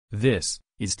This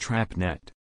is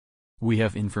TrapNet. We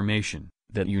have information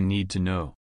that you need to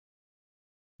know.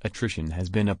 Attrition has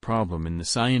been a problem in the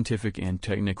scientific and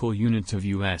technical units of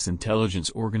U.S. intelligence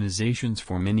organizations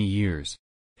for many years.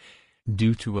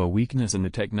 Due to a weakness in the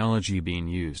technology being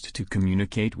used to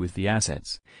communicate with the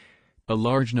assets, a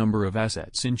large number of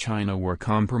assets in China were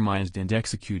compromised and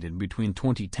executed between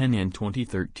 2010 and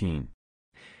 2013.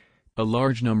 A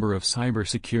large number of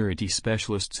cybersecurity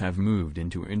specialists have moved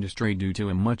into industry due to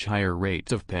a much higher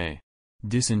rate of pay.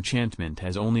 Disenchantment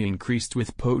has only increased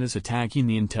with POTUS attacking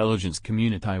the intelligence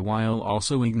community while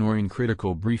also ignoring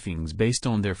critical briefings based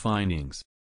on their findings.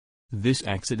 This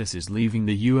exodus is leaving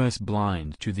the U.S.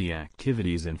 blind to the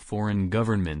activities in foreign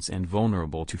governments and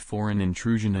vulnerable to foreign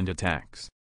intrusion and attacks.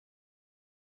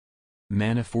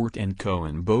 Manafort and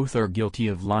Cohen both are guilty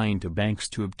of lying to banks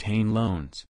to obtain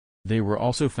loans. They were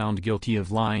also found guilty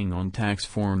of lying on tax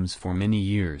forms for many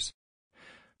years.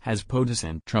 Has POTUS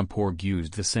and Trump Org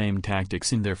used the same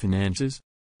tactics in their finances?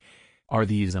 Are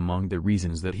these among the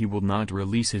reasons that he will not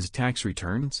release his tax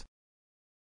returns?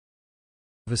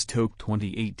 Vostok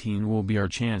 2018 will be our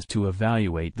chance to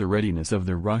evaluate the readiness of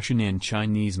the Russian and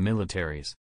Chinese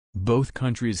militaries. Both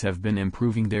countries have been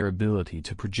improving their ability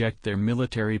to project their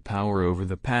military power over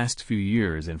the past few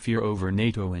years and fear over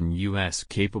NATO and U.S.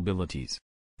 capabilities.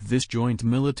 This joint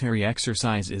military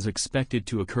exercise is expected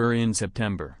to occur in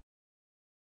September.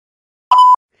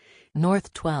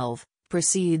 North 12,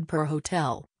 proceed per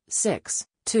Hotel, 6,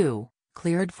 2,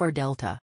 cleared for Delta.